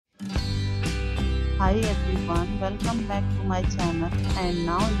Hi everyone, welcome back to my channel and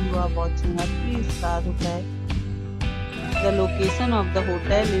now you are watching a 3-star hotel. The location of the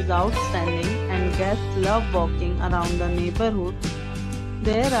hotel is outstanding and guests love walking around the neighborhood.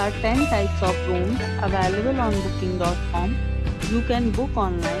 There are 10 types of rooms available on booking.com. You can book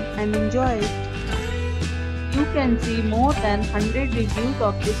online and enjoy it. You can see more than 100 reviews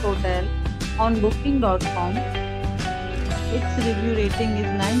of this hotel on booking.com. Its review rating is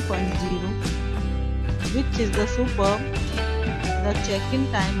 9.0, which is the superb. The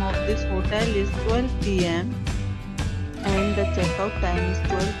check-in time of this hotel is 12 p.m. and the check-out time is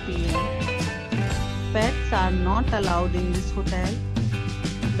 12 p.m. Pets are not allowed in this hotel.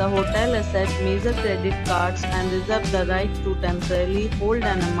 The hotel accepts major credit cards and reserves the right to temporarily hold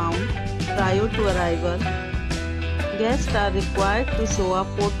an amount prior to arrival. Guests are required to show a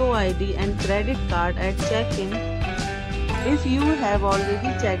photo ID and credit card at check-in. If you have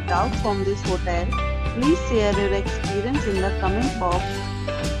already checked out from this hotel, please share your experience in the comment box.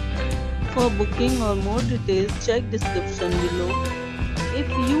 For booking or more details, check description below. If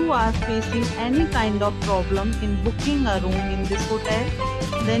you are facing any kind of problem in booking a room in this hotel,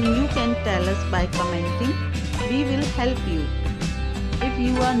 then you can tell us by commenting. We will help you. If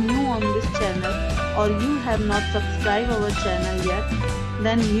you are new on this channel or you have not subscribed our channel yet,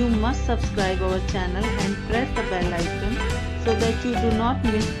 then you must subscribe our channel and press the bell icon so that you do not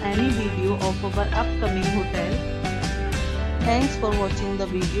miss any video of our upcoming hotel. Thanks for watching the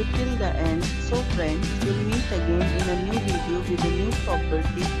video till the end. So friends, we'll meet again in a new video with a new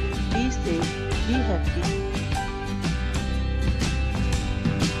property. Be safe, be happy.